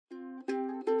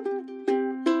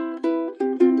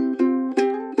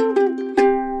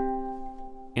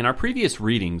In our previous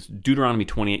readings, Deuteronomy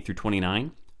 28 through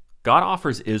 29, God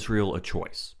offers Israel a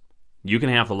choice. You can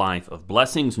have the life of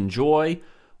blessings and joy,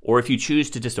 or if you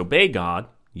choose to disobey God,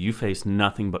 you face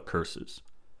nothing but curses.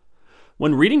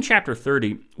 When reading chapter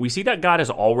 30, we see that God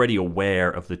is already aware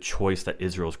of the choice that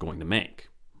Israel is going to make.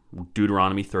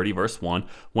 Deuteronomy 30 verse 1,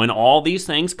 when all these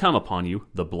things come upon you,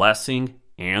 the blessing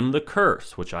and the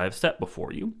curse which I have set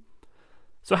before you.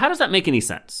 So how does that make any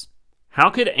sense? How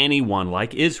could anyone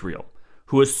like Israel,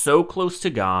 who is so close to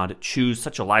God, choose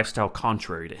such a lifestyle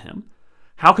contrary to him?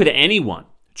 How could anyone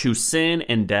choose sin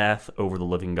and death over the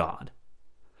living God?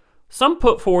 Some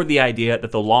put forward the idea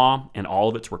that the law and all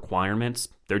of its requirements,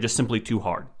 they're just simply too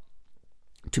hard.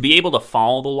 To be able to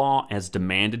follow the law as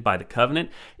demanded by the covenant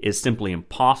is simply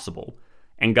impossible,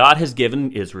 and God has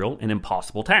given Israel an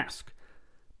impossible task.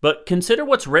 But consider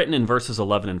what's written in verses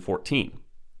 11 and 14.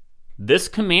 This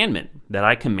commandment that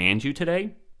I command you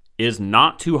today is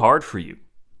not too hard for you,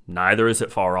 neither is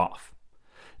it far off.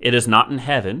 It is not in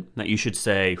heaven that you should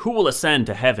say, who will ascend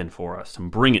to heaven for us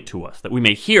and bring it to us, that we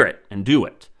may hear it and do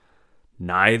it?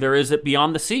 Neither is it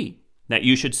beyond the sea that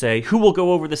you should say, who will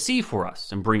go over the sea for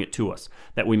us and bring it to us,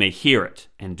 that we may hear it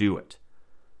and do it?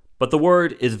 But the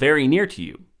word is very near to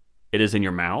you. It is in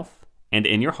your mouth and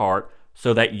in your heart,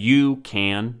 so that you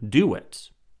can do it.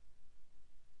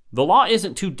 The law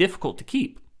isn't too difficult to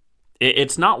keep.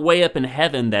 It's not way up in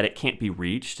heaven that it can't be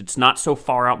reached. It's not so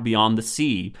far out beyond the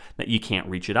sea that you can't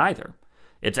reach it either.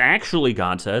 It's actually,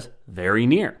 God says, very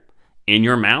near, in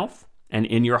your mouth and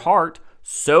in your heart,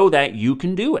 so that you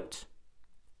can do it.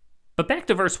 But back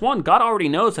to verse 1, God already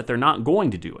knows that they're not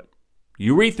going to do it.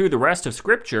 You read through the rest of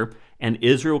Scripture, and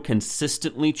Israel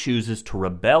consistently chooses to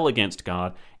rebel against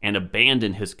God and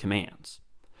abandon his commands.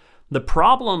 The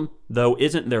problem, though,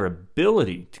 isn't their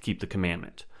ability to keep the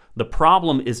commandment. The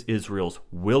problem is Israel's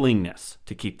willingness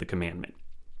to keep the commandment.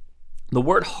 The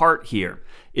word heart here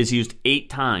is used 8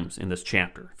 times in this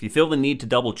chapter. If you feel the need to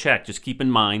double check, just keep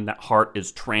in mind that heart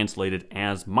is translated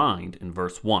as mind in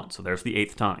verse 1. So there's the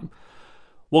 8th time.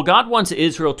 Well, God wants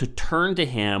Israel to turn to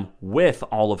him with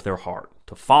all of their heart,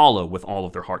 to follow with all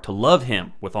of their heart, to love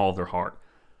him with all of their heart.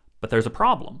 But there's a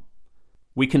problem.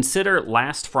 We consider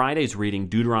last Friday's reading,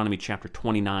 Deuteronomy chapter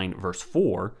 29, verse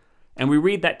 4, and we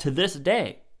read that to this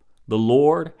day, the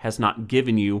Lord has not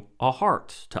given you a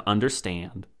heart to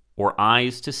understand, or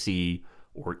eyes to see,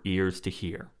 or ears to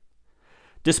hear.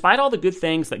 Despite all the good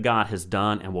things that God has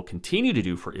done and will continue to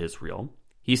do for Israel,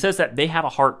 he says that they have a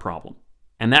heart problem.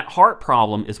 And that heart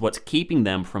problem is what's keeping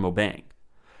them from obeying.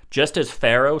 Just as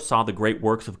Pharaoh saw the great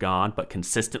works of God but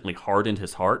consistently hardened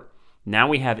his heart, now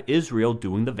we have Israel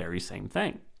doing the very same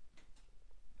thing.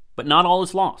 But not all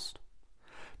is lost.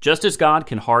 Just as God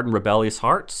can harden rebellious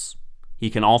hearts, he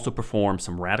can also perform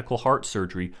some radical heart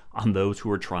surgery on those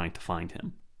who are trying to find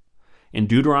him. In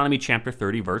Deuteronomy chapter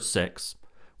 30, verse 6,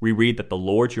 we read that the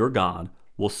Lord your God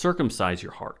will circumcise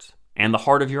your heart and the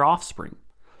heart of your offspring,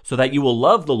 so that you will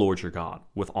love the Lord your God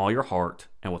with all your heart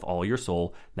and with all your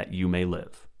soul, that you may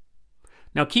live.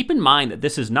 Now keep in mind that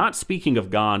this is not speaking of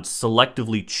God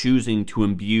selectively choosing to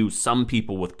imbue some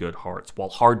people with good hearts while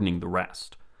hardening the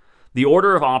rest. The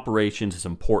order of operations is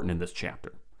important in this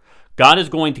chapter. God is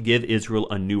going to give Israel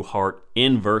a new heart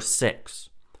in verse 6,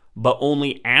 but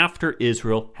only after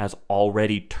Israel has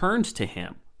already turned to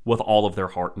him with all of their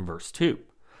heart in verse 2.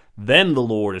 Then the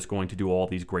Lord is going to do all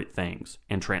these great things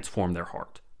and transform their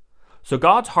heart. So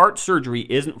God's heart surgery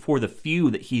isn't for the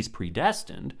few that he's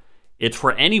predestined. It's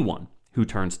for anyone who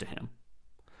turns to him.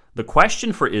 The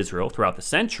question for Israel throughout the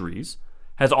centuries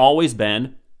has always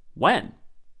been, when?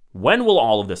 When will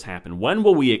all of this happen? When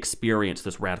will we experience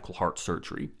this radical heart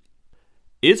surgery?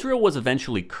 Israel was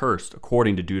eventually cursed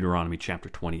according to Deuteronomy chapter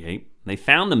 28. They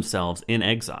found themselves in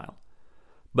exile.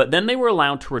 But then they were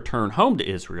allowed to return home to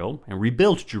Israel and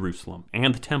rebuild Jerusalem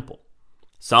and the temple.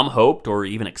 Some hoped or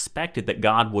even expected that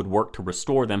God would work to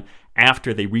restore them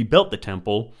after they rebuilt the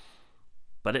temple,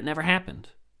 but it never happened.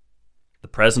 The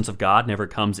presence of God never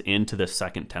comes into the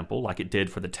second temple like it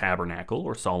did for the tabernacle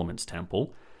or Solomon's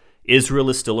temple. Israel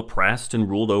is still oppressed and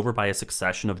ruled over by a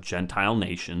succession of Gentile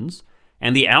nations,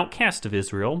 and the outcast of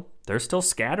Israel, they're still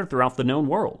scattered throughout the known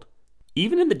world.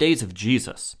 Even in the days of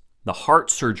Jesus, the heart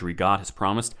surgery God has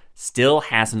promised still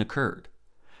hasn't occurred.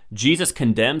 Jesus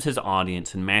condemns his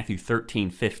audience in Matthew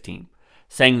 13:15,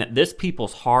 saying that this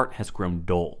people's heart has grown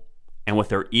dull, and with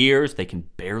their ears they can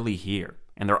barely hear,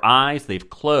 and their eyes they've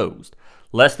closed,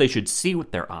 lest they should see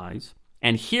with their eyes,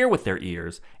 and hear with their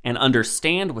ears, and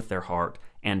understand with their heart,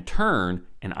 and turn,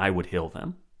 and I would heal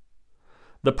them.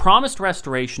 The promised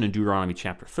restoration in Deuteronomy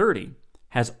chapter 30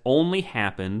 has only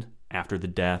happened after the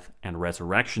death and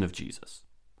resurrection of Jesus.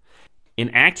 In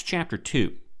Acts chapter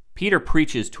 2, Peter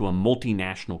preaches to a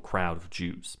multinational crowd of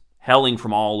Jews, hailing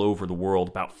from all over the world,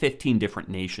 about 15 different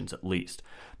nations at least.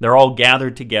 They're all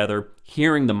gathered together,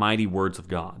 hearing the mighty words of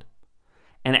God.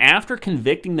 And after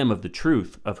convicting them of the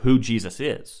truth of who Jesus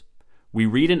is, we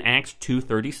read in Acts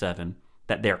 2:37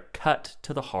 that they're cut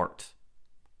to the heart.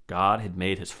 God had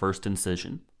made his first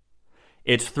incision.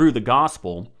 It's through the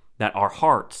gospel that our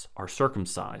hearts are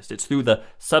circumcised. It's through the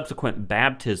subsequent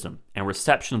baptism and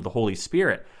reception of the Holy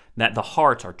Spirit that the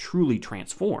hearts are truly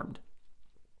transformed.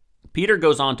 Peter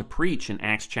goes on to preach in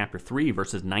Acts chapter 3,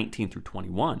 verses 19 through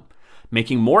 21,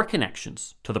 making more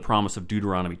connections to the promise of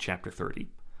Deuteronomy chapter 30.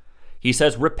 He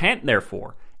says, "Repent,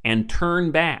 therefore, and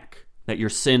turn back, that your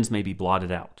sins may be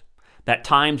blotted out, that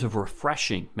times of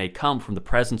refreshing may come from the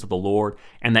presence of the Lord,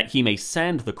 and that he may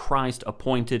send the Christ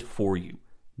appointed for you,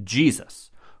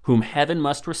 Jesus, whom heaven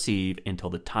must receive until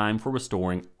the time for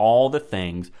restoring all the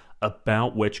things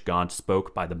about which God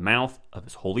spoke by the mouth of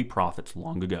his holy prophets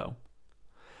long ago."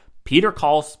 Peter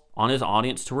calls on his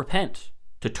audience to repent,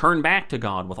 to turn back to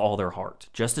God with all their heart,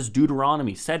 just as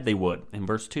Deuteronomy said they would in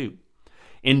verse 2.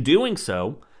 In doing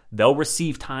so, they'll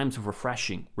receive times of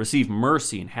refreshing, receive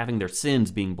mercy in having their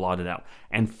sins being blotted out,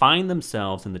 and find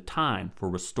themselves in the time for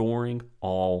restoring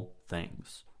all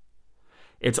things.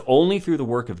 It's only through the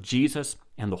work of Jesus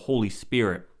and the Holy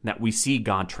Spirit that we see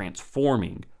God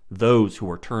transforming those who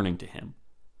are turning to him.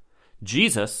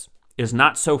 Jesus is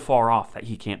not so far off that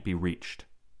he can't be reached.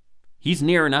 He's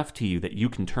near enough to you that you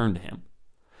can turn to him.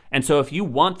 And so if you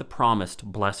want the promised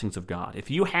blessings of God, if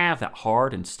you have that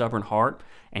hard and stubborn heart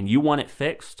and you want it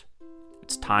fixed,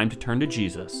 it's time to turn to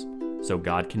Jesus so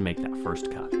God can make that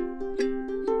first cut.